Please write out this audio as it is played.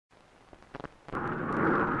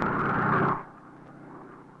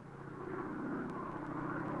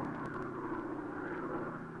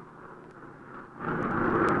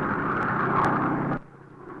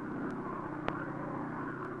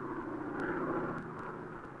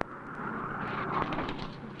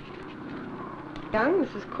Young,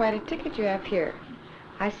 this is quite a ticket you have here.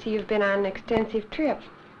 I see you've been on an extensive trip.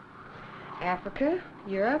 Africa,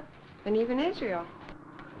 Europe, and even Israel.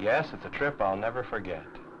 Yes, it's a trip I'll never forget.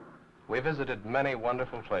 We visited many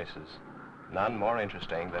wonderful places, none more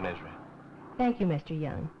interesting than Israel. Thank you, Mr.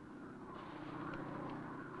 Young.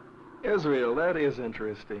 Israel, that is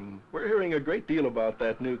interesting. We're hearing a great deal about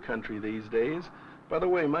that new country these days. By the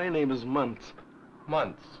way, my name is Muntz.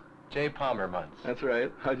 Muntz. J. Palmer Muntz. That's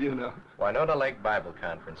right. How'd you know? Winona Lake Bible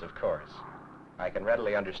Conference, of course. I can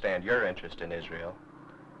readily understand your interest in Israel.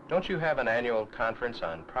 Don't you have an annual conference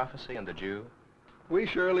on prophecy and the Jew? We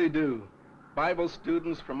surely do. Bible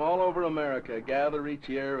students from all over America gather each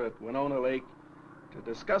year at Winona Lake to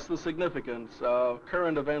discuss the significance of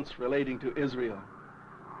current events relating to Israel,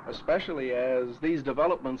 especially as these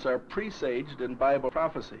developments are presaged in Bible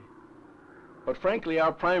prophecy. But frankly,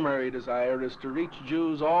 our primary desire is to reach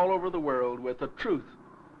Jews all over the world with the truth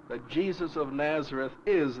that Jesus of Nazareth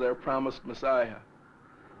is their promised Messiah.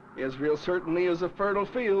 Israel certainly is a fertile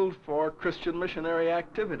field for Christian missionary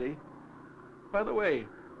activity. By the way,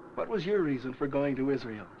 what was your reason for going to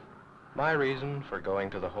Israel? My reason for going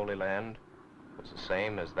to the Holy Land was the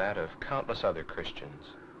same as that of countless other Christians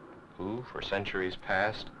who, for centuries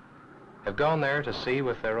past, have gone there to see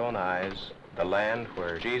with their own eyes the land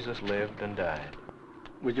where Jesus lived and died.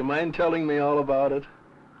 Would you mind telling me all about it?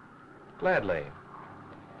 Gladly.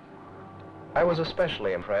 I was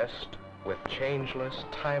especially impressed with changeless,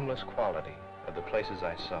 timeless quality of the places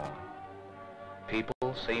I saw.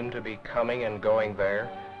 People seemed to be coming and going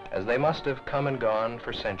there as they must have come and gone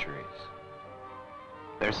for centuries.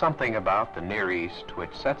 There's something about the Near East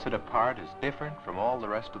which sets it apart as different from all the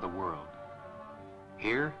rest of the world.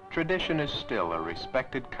 Here, tradition is still a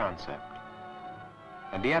respected concept.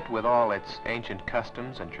 And yet, with all its ancient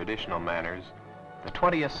customs and traditional manners, the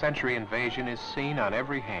 20th century invasion is seen on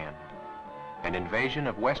every hand. An invasion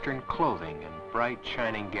of Western clothing and bright,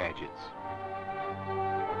 shining gadgets.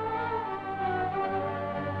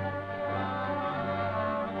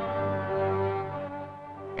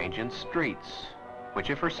 Ancient streets, which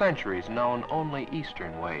have for centuries known only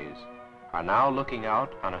Eastern ways, are now looking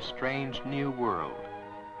out on a strange new world.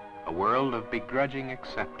 A world of begrudging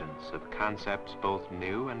acceptance of concepts both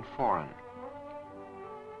new and foreign.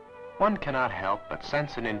 One cannot help but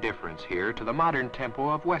sense an indifference here to the modern tempo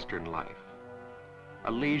of Western life.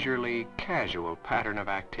 A leisurely, casual pattern of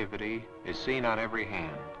activity is seen on every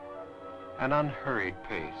hand. An unhurried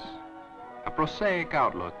pace. A prosaic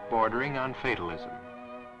outlook bordering on fatalism.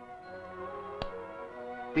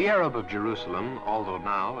 The Arab of Jerusalem, although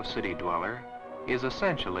now a city dweller, is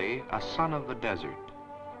essentially a son of the desert.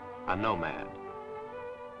 A nomad.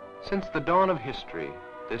 Since the dawn of history,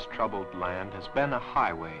 this troubled land has been a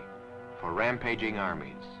highway for rampaging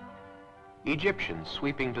armies. Egyptians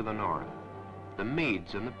sweeping to the north, the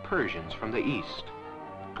Medes and the Persians from the east,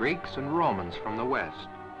 Greeks and Romans from the west,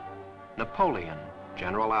 Napoleon,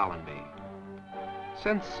 General Allenby.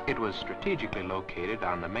 Since it was strategically located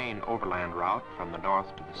on the main overland route from the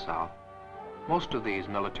north to the south, most of these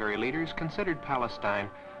military leaders considered Palestine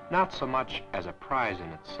not so much as a prize in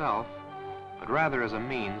itself, but rather as a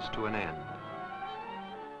means to an end.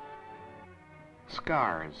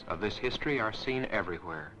 Scars of this history are seen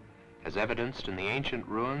everywhere, as evidenced in the ancient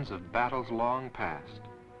ruins of battles long past,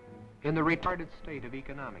 in the retarded state of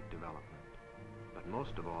economic development, but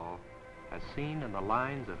most of all, as seen in the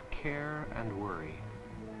lines of care and worry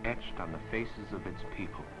etched on the faces of its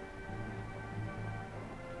people.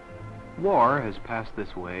 War has passed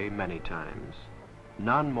this way many times.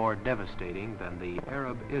 None more devastating than the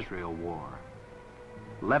Arab-Israel War,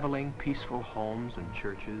 leveling peaceful homes and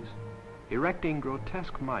churches, erecting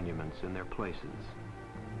grotesque monuments in their places.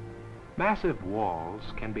 Massive walls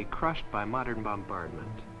can be crushed by modern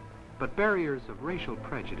bombardment, but barriers of racial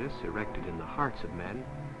prejudice erected in the hearts of men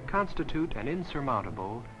constitute an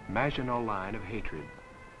insurmountable Maginot Line of hatred.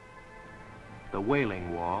 The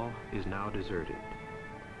Wailing Wall is now deserted.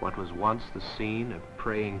 What was once the scene of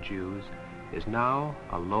praying Jews is now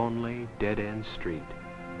a lonely, dead-end street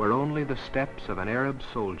where only the steps of an Arab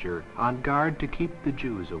soldier on guard to keep the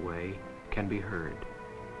Jews away can be heard.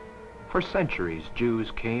 For centuries,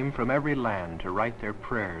 Jews came from every land to write their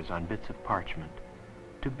prayers on bits of parchment,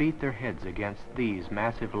 to beat their heads against these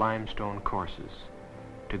massive limestone courses,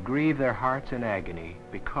 to grieve their hearts in agony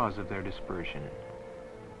because of their dispersion.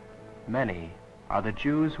 Many are the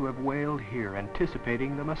Jews who have wailed here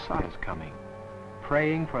anticipating the Messiah's coming,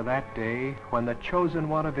 praying for that day when the chosen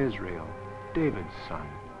one of Israel, David's son,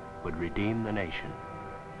 would redeem the nation.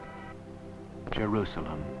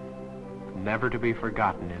 Jerusalem. Never to be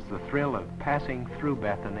forgotten is the thrill of passing through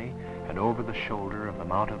Bethany and over the shoulder of the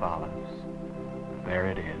Mount of Olives. there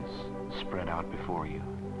it is, spread out before you.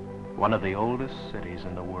 One of the oldest cities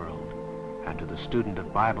in the world, and to the student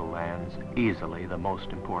of Bible lands, easily the most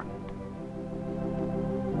important.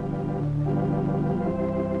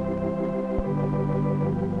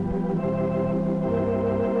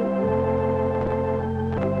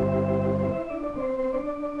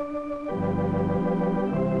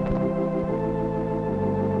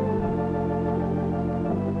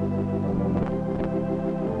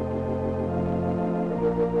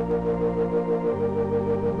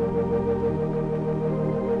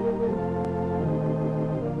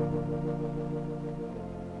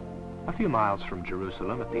 A few miles from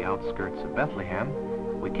Jerusalem, at the outskirts of Bethlehem,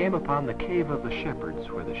 we came upon the Cave of the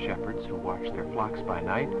Shepherds, where the shepherds who watched their flocks by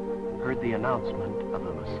night heard the announcement of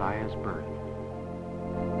the Messiah's birth.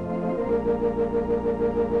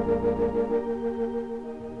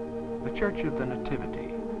 The Church of the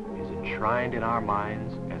Nativity is enshrined in our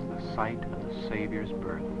minds as the site of the Savior's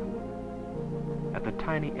birth. At the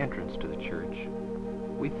tiny entrance to the church,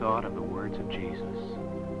 we thought of the words of Jesus.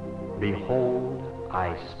 Behold,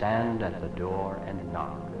 I stand at the door and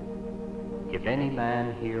knock. If any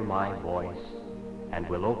man hear my voice, and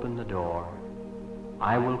will open the door,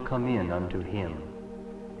 I will come in unto him,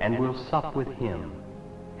 and will sup with him,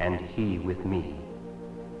 and he with me.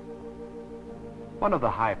 One of the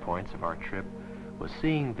high points of our trip was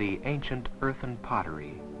seeing the ancient earthen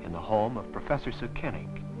pottery in the home of Professor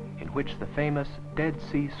Sukenik, in which the famous Dead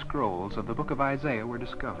Sea Scrolls of the book of Isaiah were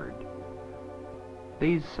discovered.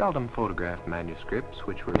 These seldom photographed manuscripts,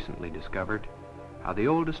 which were recently discovered, are the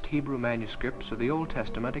oldest Hebrew manuscripts of the Old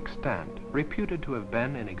Testament extant, reputed to have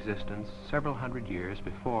been in existence several hundred years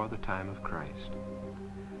before the time of Christ.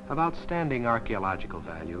 Of outstanding archaeological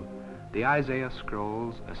value, the Isaiah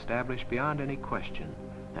scrolls establish beyond any question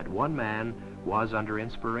that one man was, under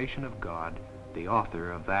inspiration of God, the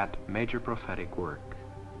author of that major prophetic work.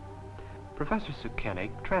 Professor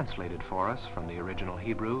Sukenik translated for us from the original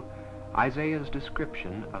Hebrew Isaiah's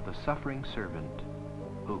description of the suffering servant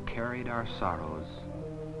who carried our sorrows,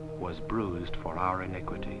 was bruised for our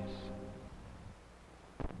iniquities.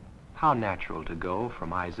 How natural to go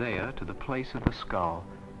from Isaiah to the place of the skull,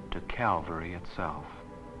 to Calvary itself,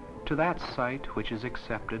 to that site which is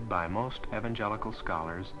accepted by most evangelical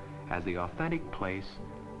scholars as the authentic place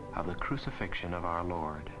of the crucifixion of our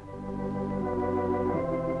Lord.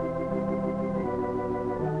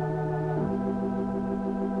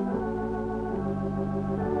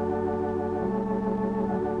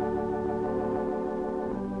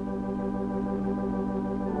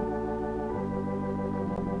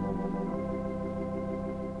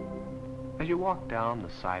 As you walk down the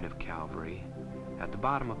side of Calvary, at the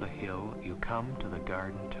bottom of the hill, you come to the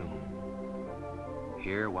Garden Tomb.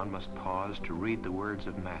 Here one must pause to read the words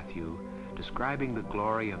of Matthew, describing the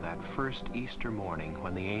glory of that first Easter morning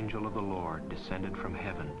when the angel of the Lord descended from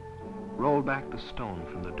heaven, rolled back the stone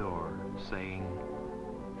from the door, saying,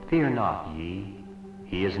 Fear not ye,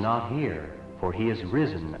 he is not here, for he is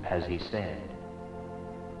risen as he said.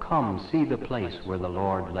 Come see the place where the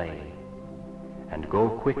Lord lay, and go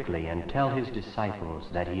quickly and tell his disciples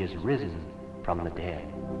that he is risen from the dead.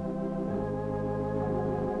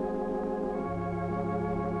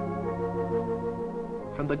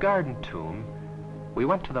 From the Garden Tomb, we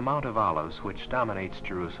went to the Mount of Olives, which dominates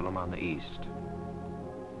Jerusalem on the east.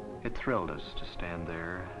 It thrilled us to stand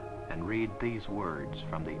there and read these words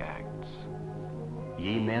from the Acts.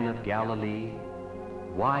 Ye men of Galilee,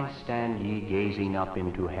 why stand ye gazing up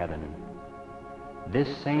into heaven?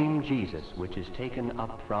 This same Jesus, which is taken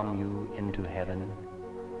up from you into heaven,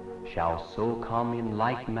 shall so come in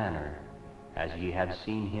like manner as ye have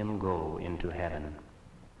seen him go into heaven.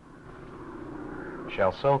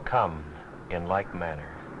 Shall so come in like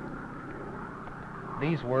manner.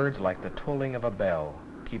 These words, like the tolling of a bell,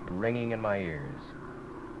 keep ringing in my ears.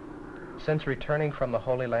 Since returning from the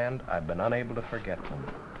Holy Land, I've been unable to forget them.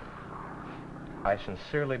 I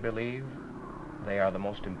sincerely believe they are the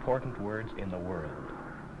most important words in the world.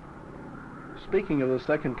 Speaking of the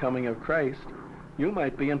second coming of Christ, you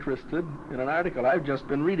might be interested in an article I've just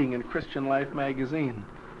been reading in Christian Life magazine,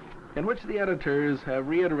 in which the editors have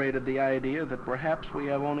reiterated the idea that perhaps we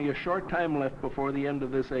have only a short time left before the end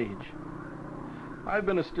of this age. I've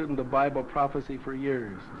been a student of Bible prophecy for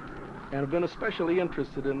years, and have been especially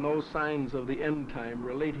interested in those signs of the end time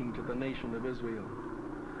relating to the nation of Israel.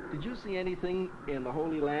 Did you see anything in the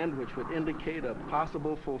Holy Land which would indicate a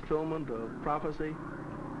possible fulfillment of prophecy?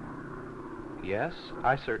 Yes,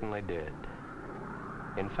 I certainly did.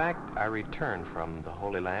 In fact, I returned from the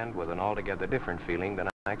Holy Land with an altogether different feeling than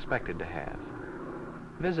I expected to have.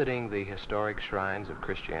 Visiting the historic shrines of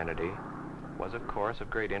Christianity was, of course, of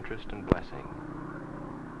great interest and blessing.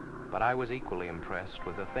 but I was equally impressed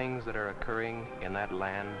with the things that are occurring in that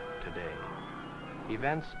land today.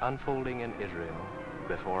 Events unfolding in Israel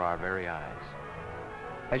before our very eyes.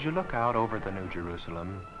 As you look out over the New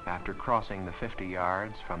Jerusalem, after crossing the 50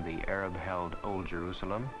 yards from the Arab-held Old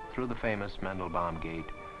Jerusalem through the famous Mandelbaum Gate,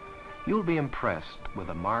 you'll be impressed with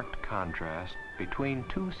a marked contrast between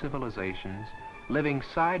two civilizations living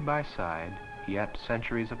side by side, yet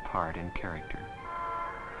centuries apart in character.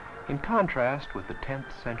 In contrast with the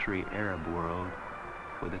 10th century Arab world,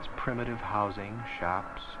 with its primitive housing,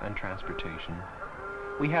 shops, and transportation,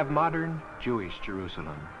 we have modern Jewish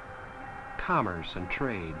Jerusalem. Commerce and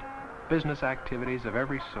trade, business activities of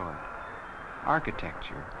every sort,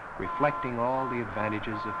 architecture reflecting all the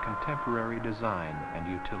advantages of contemporary design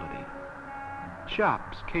and utility,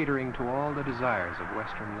 shops catering to all the desires of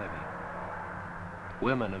Western living.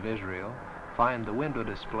 Women of Israel find the window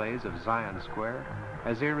displays of Zion Square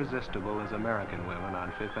as irresistible as American women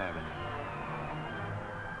on Fifth Avenue.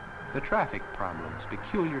 The traffic problems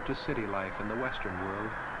peculiar to city life in the Western world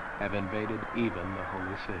have invaded even the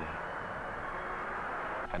Holy City.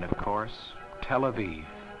 And of course, Tel Aviv,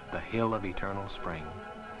 the hill of eternal spring.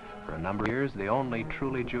 For a number of years, the only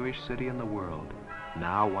truly Jewish city in the world,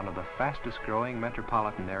 now one of the fastest growing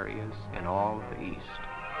metropolitan areas in all of the East.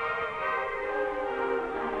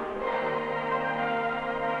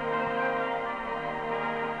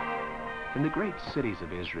 In the great cities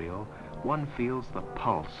of Israel, one feels the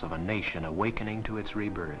pulse of a nation awakening to its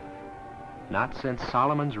rebirth. Not since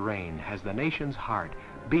Solomon's reign has the nation's heart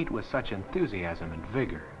beat with such enthusiasm and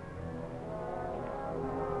vigor.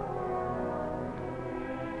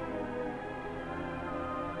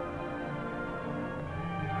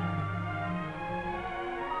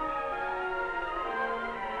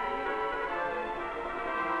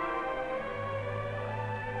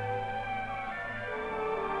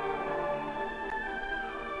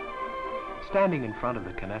 Standing in front of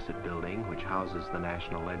the Knesset building, which houses the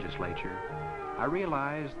national legislature, I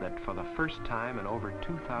realized that for the first time in over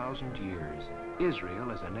 2,000 years,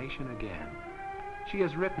 Israel is a nation again. She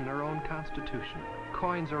has written her own constitution,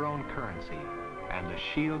 coins her own currency, and the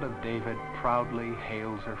shield of David proudly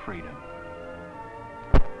hails her freedom.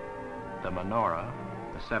 The menorah,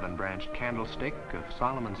 the seven-branched candlestick of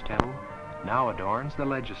Solomon's temple, now adorns the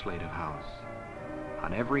legislative house.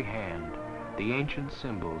 On every hand, the ancient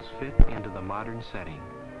symbols fit into the modern setting.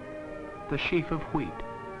 The sheaf of wheat,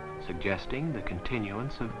 suggesting the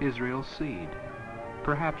continuance of Israel's seed.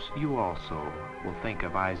 Perhaps you also will think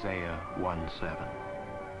of Isaiah 1:7.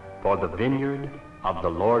 For the vineyard of the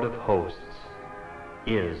Lord of hosts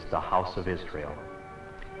is the house of Israel.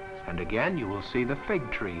 And again you will see the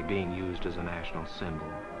fig tree being used as a national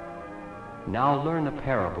symbol. Now learn a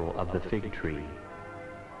parable of the fig tree.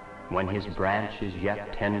 When his branch is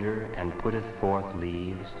yet tender and putteth forth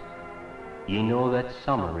leaves, ye know that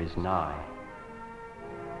summer is nigh.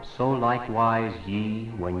 So likewise ye,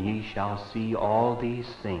 when ye shall see all these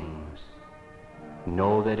things,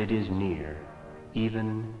 know that it is near,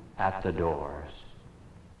 even at the doors.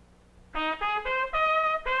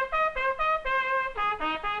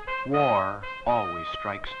 War always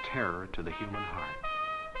strikes terror to the human heart.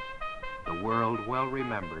 The world well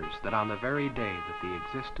remembers that on the very day that the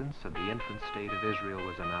existence of the infant state of Israel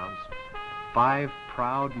was announced, 5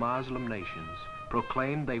 proud Muslim nations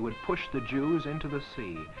proclaimed they would push the Jews into the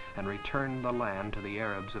sea and return the land to the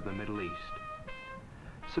Arabs of the Middle East.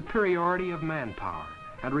 Superiority of manpower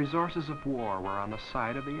and resources of war were on the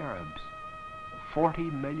side of the Arabs. 40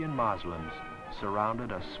 million Muslims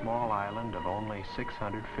surrounded a small island of only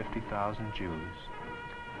 650,000 Jews.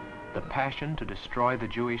 The passion to destroy the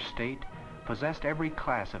Jewish state possessed every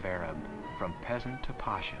class of Arab, from peasant to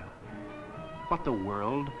pasha. What the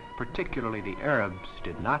world, particularly the Arabs,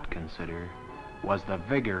 did not consider was the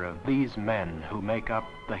vigor of these men who make up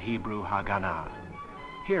the Hebrew Haganah.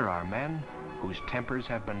 Here are men whose tempers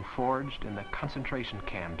have been forged in the concentration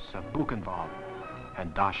camps of Buchenwald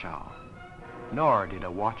and Dachau. Nor did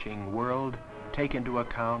a watching world take into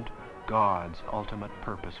account God's ultimate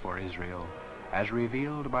purpose for Israel, as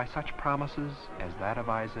revealed by such promises as that of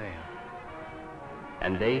Isaiah.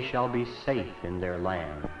 And they shall be safe in their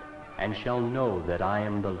land, and shall know that I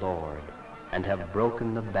am the Lord, and have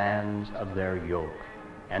broken the bands of their yoke,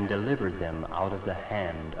 and delivered them out of the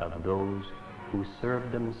hand of those who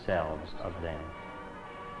served themselves of them.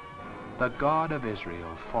 The God of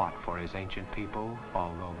Israel fought for his ancient people,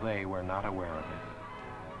 although they were not aware of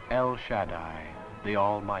it. El Shaddai, the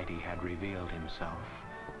Almighty, had revealed himself.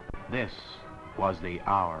 This was the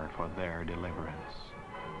hour for their deliverance.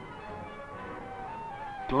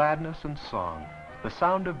 Gladness and song, the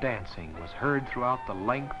sound of dancing was heard throughout the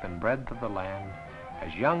length and breadth of the land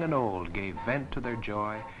as young and old gave vent to their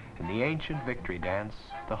joy in the ancient victory dance,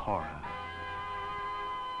 the Hora.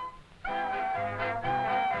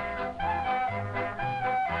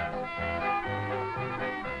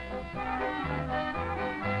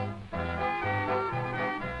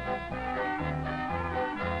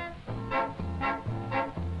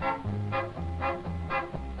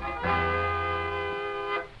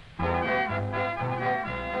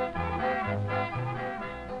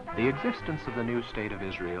 The existence of the new state of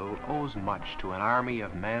Israel owes much to an army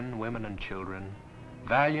of men, women, and children,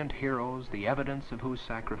 valiant heroes, the evidence of whose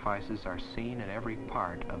sacrifices are seen in every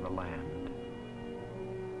part of the land.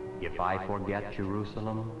 If I forget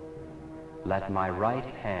Jerusalem, let my right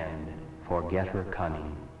hand forget her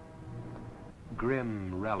cunning.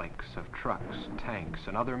 Grim relics of trucks, tanks,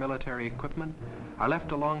 and other military equipment are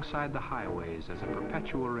left alongside the highways as a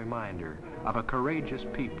perpetual reminder of a courageous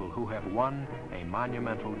people who have won a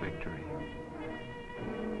monumental victory.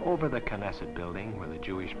 Over the Knesset building, where the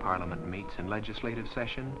Jewish parliament meets in legislative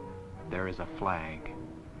session, there is a flag,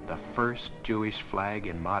 the first Jewish flag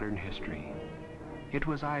in modern history. It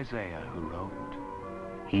was Isaiah who wrote,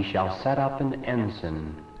 "He shall set up an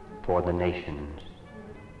ensign for the nations."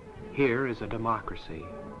 Here is a democracy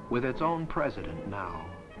with its own president now.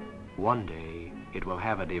 One day it will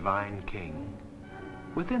have a divine king.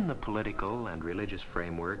 Within the political and religious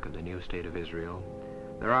framework of the new state of Israel,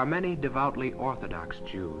 there are many devoutly Orthodox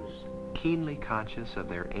Jews, keenly conscious of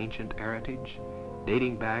their ancient heritage,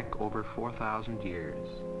 dating back over 4,000 years.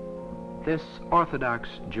 This Orthodox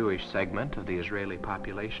Jewish segment of the Israeli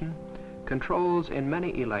population controls in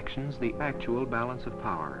many elections the actual balance of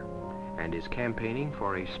power, and is campaigning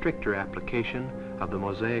for a stricter application of the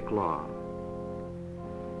Mosaic Law.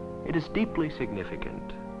 It is deeply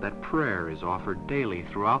significant that prayer is offered daily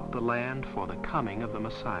throughout the land for the coming of the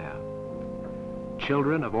Messiah.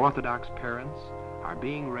 Children of Orthodox parents are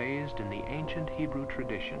being raised in the ancient Hebrew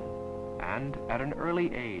tradition, and at an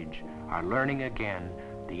early age are learning again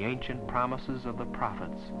the ancient promises of the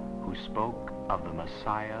prophets who spoke of the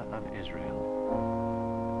Messiah of Israel.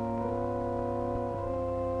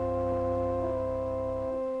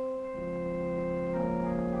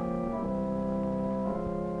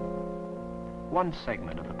 One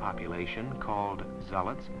segment of the population, called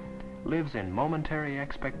Zealots, lives in momentary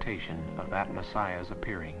expectation of that Messiah's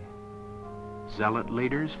appearing. Zealot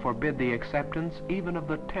leaders forbid the acceptance even of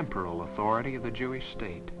the temporal authority of the Jewish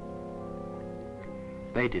state.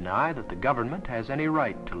 They deny that the government has any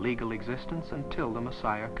right to legal existence until the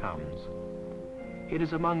Messiah comes. It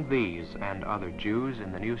is among these and other Jews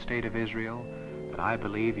in the new state of Israel that I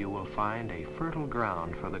believe you will find a fertile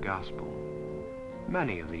ground for the gospel.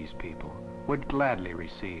 Many of these people would gladly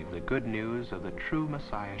receive the good news of the true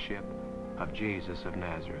Messiahship of Jesus of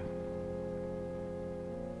Nazareth.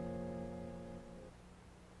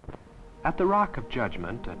 At the Rock of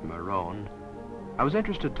Judgment at Meron, I was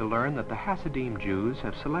interested to learn that the Hasidim Jews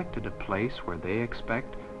have selected a place where they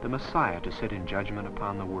expect the Messiah to sit in judgment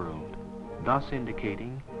upon the world, thus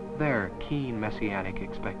indicating their keen messianic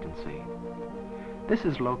expectancy. This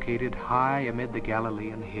is located high amid the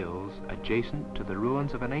Galilean hills, adjacent to the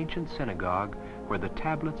ruins of an ancient synagogue where the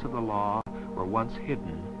tablets of the law were once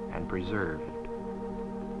hidden and preserved.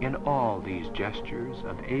 In all these gestures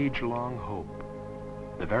of age-long hope,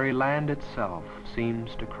 the very land itself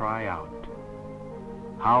seems to cry out,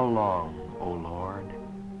 "How long, O Lord,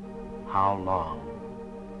 how long?"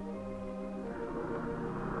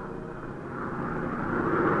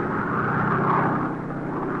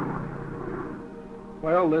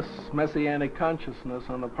 Well, this messianic consciousness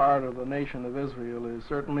on the part of the nation of Israel is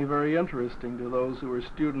certainly very interesting to those who are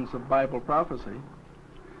students of Bible prophecy.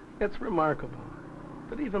 It's remarkable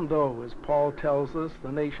that even though, as Paul tells us,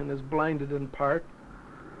 the nation is blinded in part,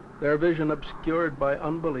 their vision obscured by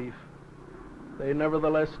unbelief, they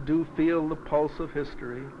nevertheless do feel the pulse of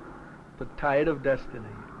history, the tide of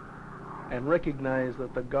destiny, and recognize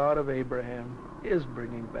that the God of Abraham is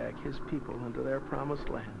bringing back his people into their promised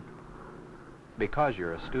land. Because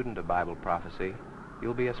you're a student of Bible prophecy,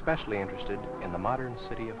 you'll be especially interested in the modern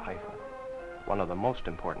city of Haifa, one of the most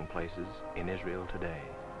important places in Israel today.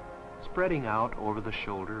 Spreading out over the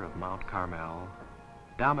shoulder of Mount Carmel,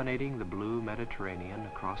 dominating the blue Mediterranean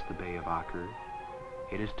across the Bay of Acre,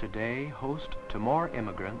 it is today host to more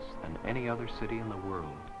immigrants than any other city in the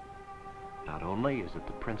world. Not only is it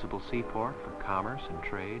the principal seaport for commerce and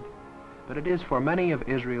trade, but it is for many of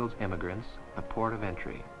Israel's immigrants the port of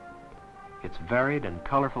entry. Its varied and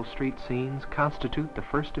colorful street scenes constitute the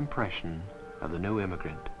first impression of the new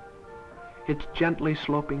immigrant. Its gently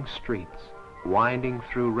sloping streets, winding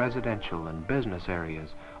through residential and business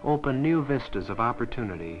areas, open new vistas of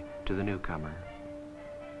opportunity to the newcomer.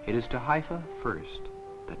 It is to Haifa first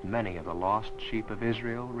that many of the lost sheep of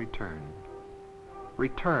Israel return.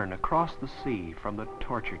 Return across the sea from the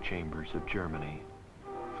torture chambers of Germany,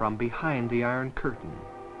 from behind the Iron Curtain,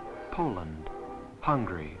 Poland,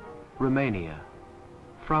 Hungary, Romania,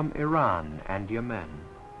 from Iran and Yemen,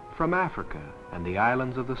 from Africa and the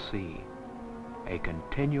islands of the sea, a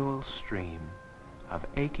continual stream of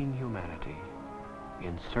aching humanity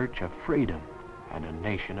in search of freedom and a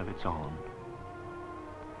nation of its own.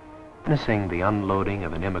 Witnessing the unloading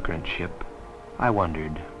of an immigrant ship, I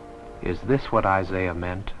wondered, is this what Isaiah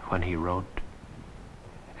meant when he wrote,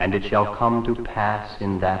 "And it shall come to pass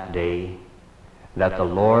in that day, that the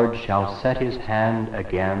Lord shall set his hand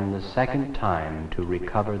again the second time to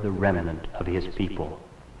recover the remnant of his people,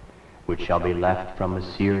 which shall be left from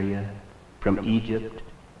Assyria, from Egypt,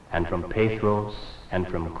 and from Pathros, and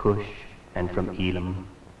from Cush, and from Elam,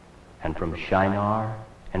 and from Shinar,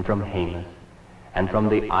 and from Hamath, and from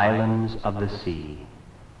the islands of the sea.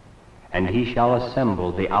 And he shall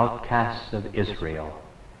assemble the outcasts of Israel,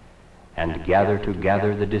 and gather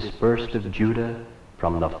together the dispersed of Judah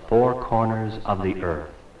from the four corners of the earth."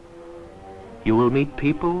 You will meet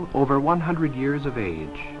people over 100 years of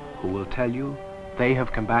age who will tell you they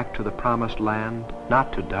have come back to the promised land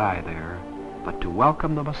not to die there, but to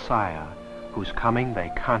welcome the Messiah whose coming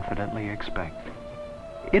they confidently expect.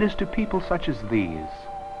 It is to people such as these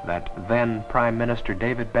that then Prime Minister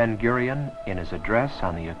David Ben-Gurion, in his address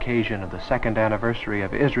on the occasion of the second anniversary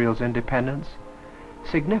of Israel's independence,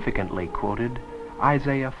 significantly quoted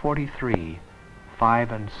Isaiah 43,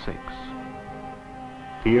 5 and 6.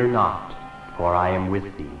 "Fear not, for I am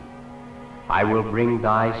with thee. I will bring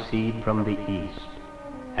thy seed from the east,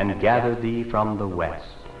 and gather thee from the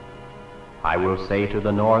west. I will say to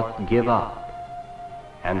the north, Give up,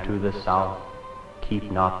 and to the south,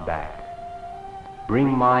 Keep not back.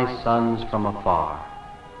 Bring my sons from afar,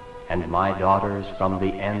 and my daughters from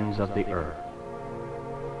the ends of the earth."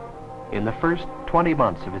 In the first 20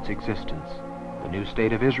 months of its existence, the new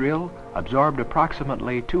state of Israel absorbed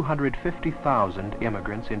approximately 250,000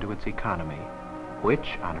 immigrants into its economy,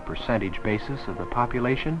 which, on a percentage basis of the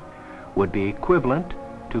population, would be equivalent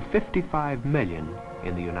to 55 million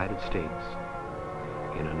in the United States.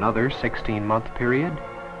 In another 16-month period,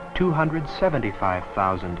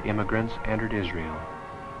 275,000 immigrants entered Israel.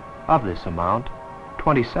 Of this amount,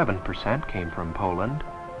 27% came from Poland,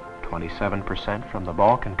 27% from the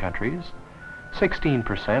Balkan countries,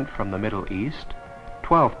 16% from the Middle East,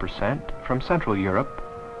 12% from Central Europe,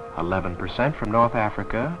 11% from North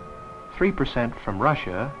Africa, 3% from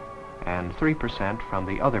Russia, and 3% from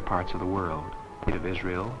the other parts of the world. The state of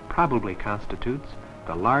Israel probably constitutes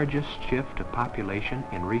the largest shift of population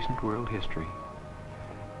in recent world history.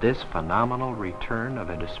 This phenomenal return of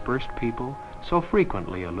a dispersed people, so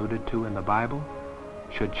frequently alluded to in the Bible,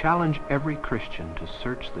 should challenge every Christian to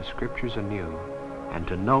search the Scriptures anew and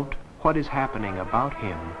to note what is happening about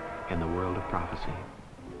him in the world of prophecy.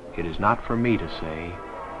 It is not for me to say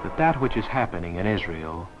that that which is happening in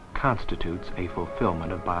Israel constitutes a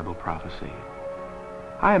fulfillment of Bible prophecy.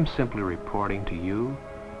 I am simply reporting to you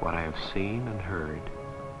what I have seen and heard.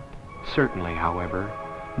 Certainly, however,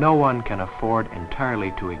 no one can afford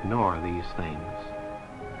entirely to ignore these things.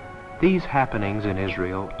 These happenings in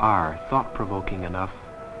Israel are thought-provoking enough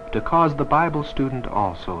to cause the Bible student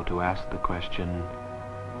also to ask the question,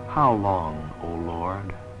 how long, O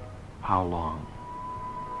Lord, how long?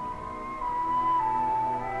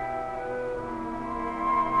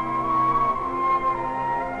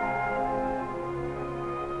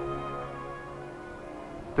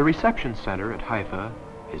 The reception center at Haifa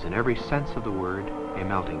is in every sense of the word a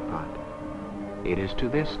melting pot. It is to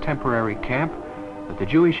this temporary camp that the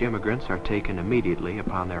Jewish immigrants are taken immediately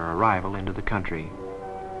upon their arrival into the country.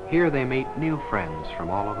 Here they meet new friends from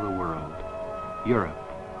all over the world: Europe,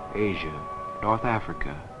 Asia, North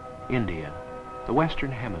Africa, India, the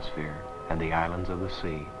Western Hemisphere, and the islands of the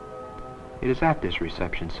sea. It is at this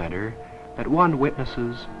reception center that one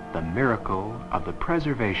witnesses the miracle of the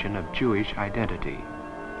preservation of Jewish identity.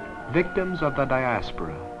 Victims of the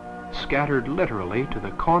diaspora, scattered literally to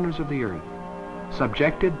the corners of the earth,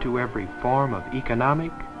 subjected to every form of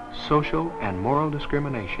economic, social, and moral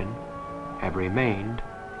discrimination, have remained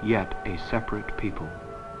yet a separate people.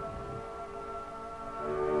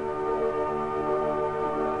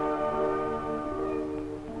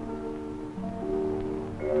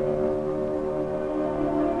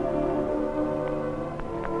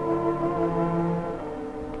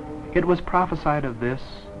 It was prophesied of this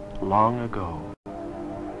long ago.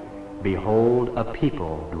 "Behold, a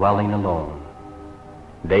people dwelling alone.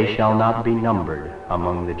 They shall not be numbered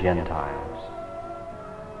among the Gentiles."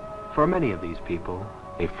 For many of these people,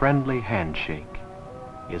 a friendly handshake,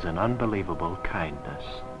 is an unbelievable kindness.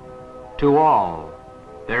 To all,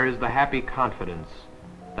 there is the happy confidence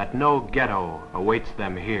that no ghetto awaits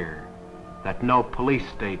them here, that no police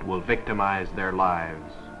state will victimize their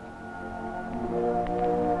lives.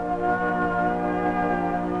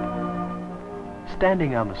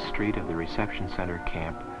 Standing on the street of the reception center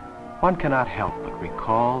camp, one cannot help but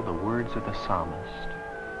recall the words of the psalmist.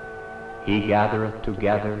 He gathereth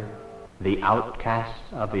together the outcasts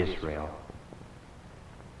of Israel.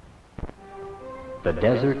 The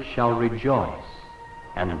desert shall rejoice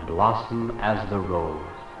and blossom as the rose.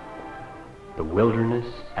 The wilderness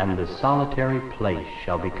and the solitary place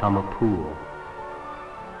shall become a pool,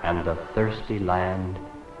 and the thirsty land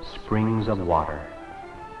springs of water.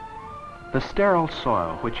 The sterile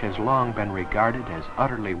soil, which has long been regarded as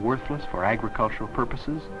utterly worthless for agricultural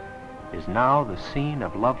purposes, is now the scene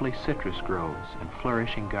of lovely citrus groves and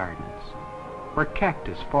flourishing gardens. Where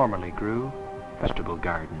cactus formerly grew, vegetable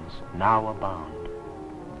gardens now abound.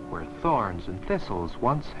 Where thorns and thistles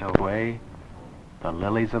once held sway, the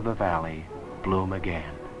lilies of the valley bloom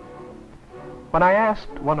again. When I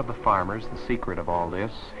asked one of the farmers the secret of all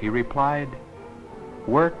this, he replied,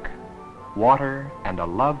 "Work, water, and a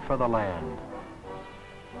love for the land."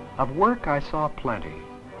 Of work I saw plenty,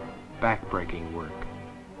 back-breaking work,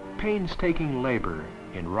 painstaking labor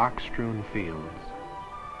in rock-strewn fields,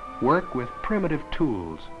 work with primitive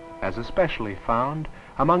tools, as especially found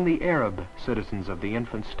among the Arab citizens of the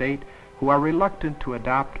infant state who are reluctant to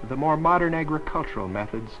adopt the more modern agricultural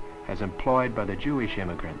methods as employed by the Jewish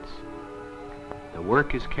immigrants. The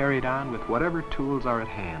work is carried on with whatever tools are at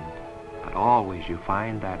hand, but always you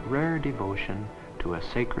find that rare devotion to a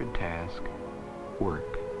sacred task,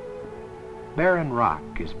 work. Barren rock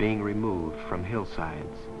is being removed from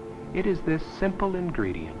hillsides. It is this simple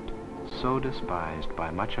ingredient, so despised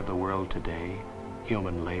by much of the world today,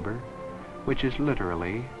 human labor, which is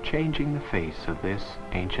literally changing the face of this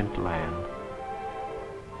ancient land.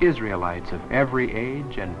 Israelites of every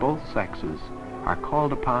age and both sexes are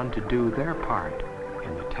called upon to do their part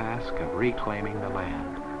in the task of reclaiming the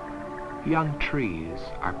land. Young trees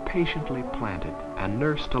are patiently planted and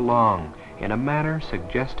nursed along in a manner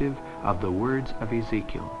suggestive of the words of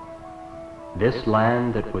Ezekiel. This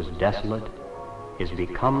land that was desolate is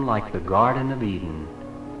become like the Garden of Eden,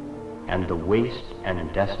 and the waste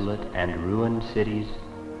and desolate and ruined cities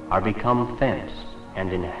are become fenced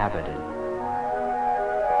and inhabited.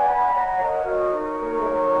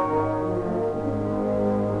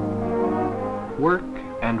 Work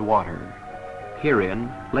and water.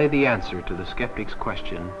 Herein lay the answer to the skeptic's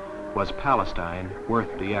question, was Palestine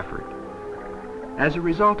worth the effort? As a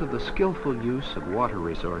result of the skillful use of water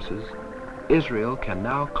resources, Israel can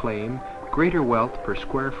now claim greater wealth per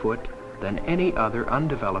square foot than any other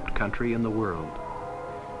undeveloped country in the world.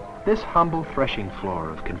 This humble threshing floor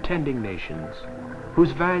of contending nations,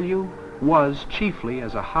 whose value was chiefly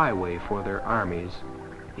as a highway for their armies,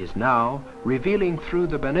 is now revealing through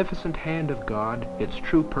the beneficent hand of God its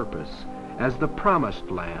true purpose as the promised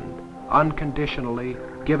land, unconditionally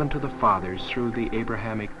given to the fathers through the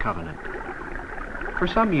Abrahamic covenant. For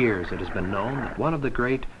some years it has been known that one of the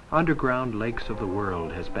great underground lakes of the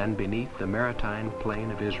world has been beneath the maritime plain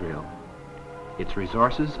of Israel. Its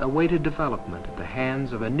resources awaited development at the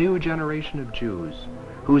hands of a new generation of Jews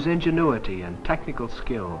whose ingenuity and technical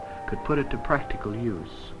skill could put it to practical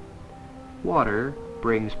use. Water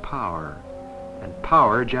brings power, and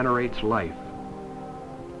power generates life.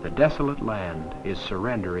 The desolate land is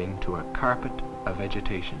surrendering to a carpet of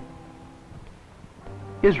vegetation.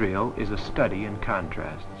 Israel is a study in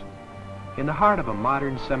contrasts. In the heart of a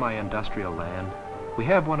modern semi-industrial land, we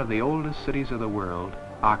have one of the oldest cities of the world,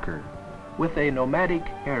 Acre, with a nomadic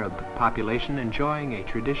Arab population enjoying a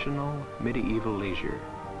traditional medieval leisure.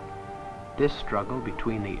 This struggle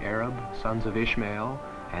between the Arab sons of Ishmael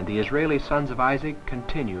and the Israeli sons of Isaac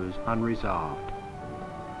continues unresolved.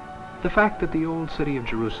 The fact that the old city of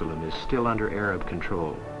Jerusalem is still under Arab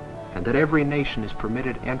control, and that every nation is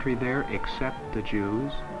permitted entry there except the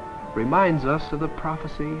Jews, reminds us of the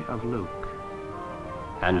prophecy of Luke.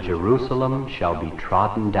 And Jerusalem shall be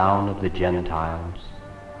trodden down of the Gentiles,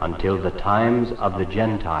 until the times of the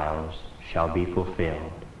Gentiles shall be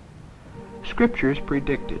fulfilled. Scriptures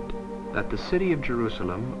predicted that the city of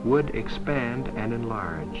Jerusalem would expand and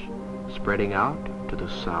enlarge, spreading out to the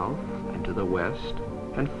south and to the west,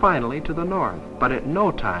 and finally to the north, but at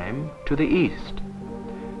no time to the east.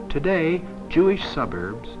 Today, Jewish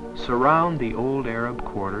suburbs surround the old Arab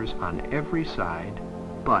quarters on every side,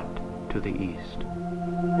 but to the east.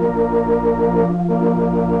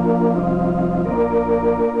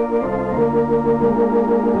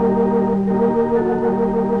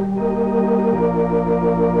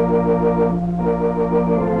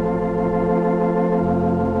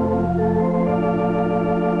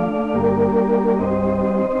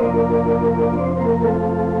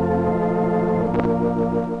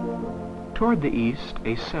 Toward the east,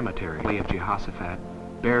 a cemetery of Jehoshaphat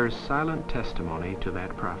bears silent testimony to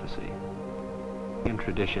that prophecy. In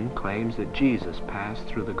tradition claims that Jesus passed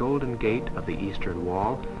through the Golden Gate of the eastern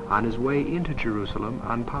wall on his way into Jerusalem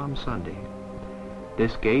on Palm Sunday.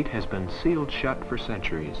 This gate has been sealed shut for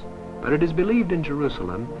centuries, but it is believed in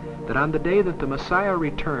Jerusalem that on the day that the Messiah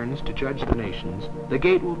returns to judge the nations, the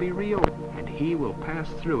gate will be reopened, and he will pass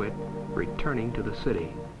through it, returning to the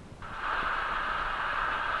city.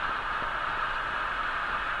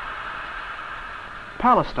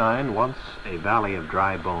 Palestine, once a valley of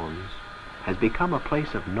dry bones, has become a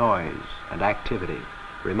place of noise and activity,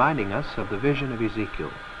 reminding us of the vision of Ezekiel.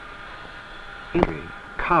 Industry,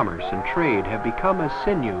 commerce, and trade have become as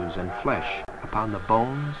sinews and flesh upon the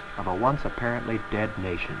bones of a once apparently dead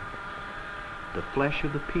nation. The flesh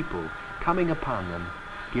of the people coming upon them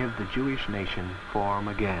give the Jewish nation form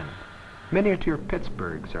again. Miniature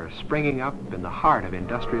Pittsburghs are springing up in the heart of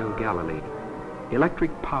industrial Galilee.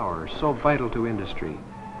 Electric power, so vital to industry,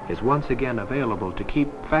 is once again available to keep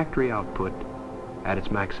factory output at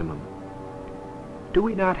its maximum. Do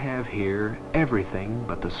we not have here everything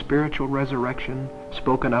but the spiritual resurrection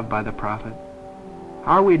spoken of by the prophet?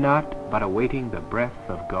 Are we not but awaiting the breath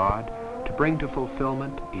of God to bring to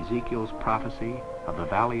fulfillment Ezekiel's prophecy of the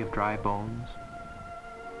valley of dry bones?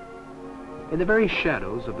 In the very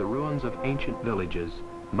shadows of the ruins of ancient villages,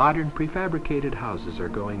 modern prefabricated houses are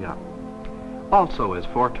going up. Also, as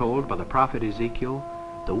foretold by the prophet Ezekiel,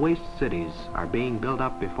 the waste cities are being built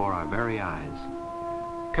up before our very eyes.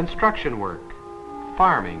 Construction work,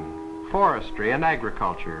 farming, forestry, and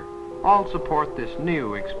agriculture all support this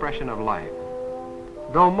new expression of life.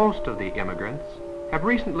 Though most of the immigrants have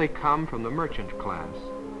recently come from the merchant class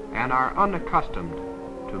and are unaccustomed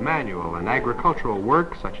to manual and agricultural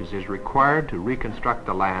work such as is required to reconstruct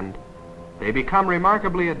the land, they become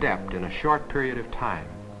remarkably adept in a short period of time.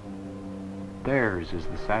 Theirs is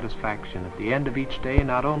the satisfaction at the end of each day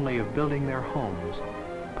not only of building their homes,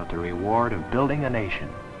 but the reward of building a nation.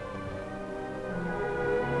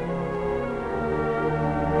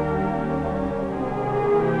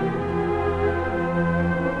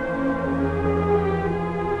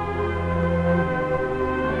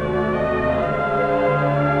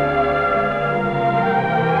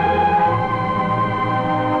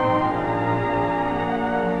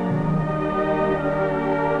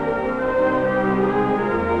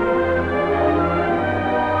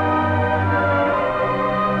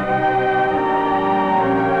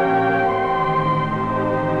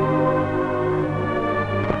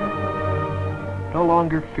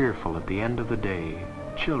 Fearful at the end of the day,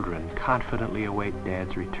 children confidently await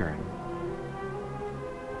Dad's return.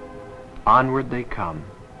 Onward they come,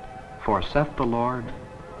 for saith the Lord,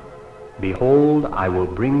 Behold, I will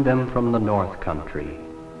bring them from the north country,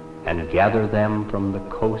 and gather them from the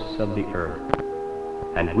coasts of the earth,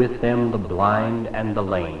 and with them the blind and the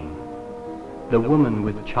lame, the woman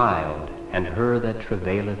with child, and her that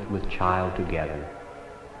travaileth with child together.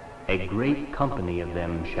 A great company of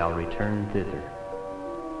them shall return thither.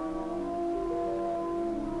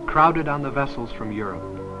 Crowded on the vessels from Europe,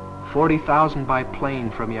 40,000 by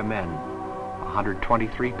plane from Yemen.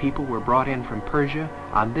 123 people were brought in from Persia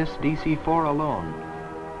on this DC-4 alone.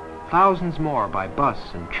 Thousands more by bus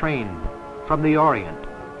and train from the Orient,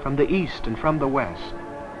 from the East, and from the West.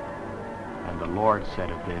 And the Lord said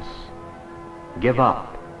of this, Give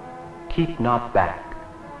up, keep not back.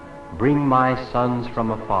 Bring my sons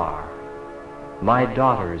from afar, my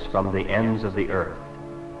daughters from the ends of the earth.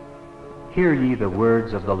 Hear ye the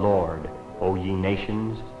words of the Lord, O ye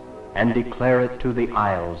nations, and declare it to the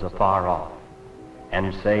isles afar off,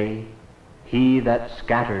 and say, He that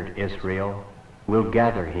scattered Israel will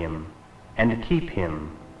gather him, and keep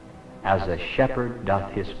him, as a shepherd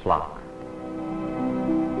doth his flock.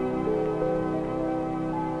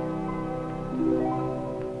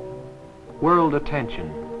 World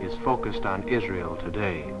attention is focused on Israel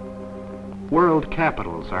today. World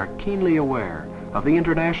capitals are keenly aware of the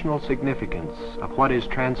international significance of what is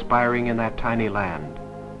transpiring in that tiny land.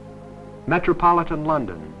 Metropolitan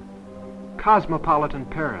London, cosmopolitan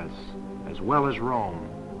Paris, as well as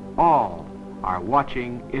Rome, all are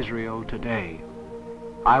watching Israel today.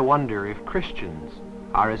 I wonder if Christians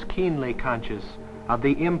are as keenly conscious of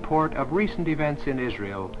the import of recent events in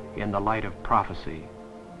Israel in the light of prophecy.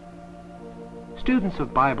 Students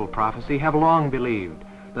of Bible prophecy have long believed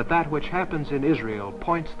that which happens in Israel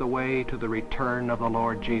points the way to the return of the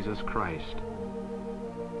Lord Jesus Christ.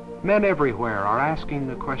 Men everywhere are asking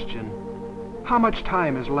the question, how much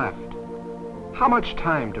time is left? How much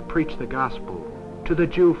time to preach the gospel to the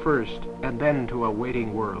Jew first and then to a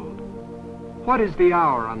waiting world? What is the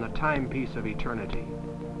hour on the timepiece of eternity?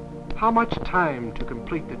 How much time to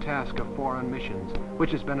complete the task of foreign missions, which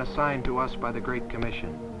has been assigned to us by the Great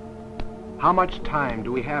Commission? How much time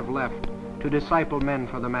do we have left to disciple men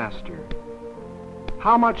for the Master?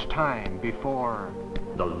 How much time before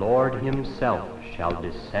the Lord himself shall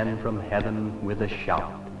descend from heaven with a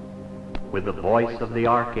shout, with the voice of the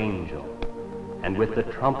archangel, and with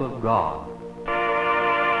the trump of God?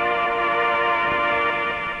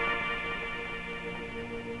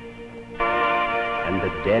 And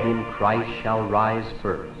the dead in Christ shall rise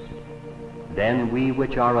first. Then we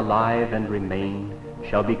which are alive and remain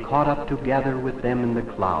shall be caught up together with them in the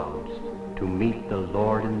clouds to meet the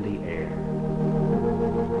Lord in the air.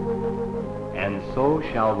 And so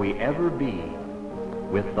shall we ever be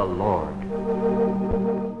with the Lord.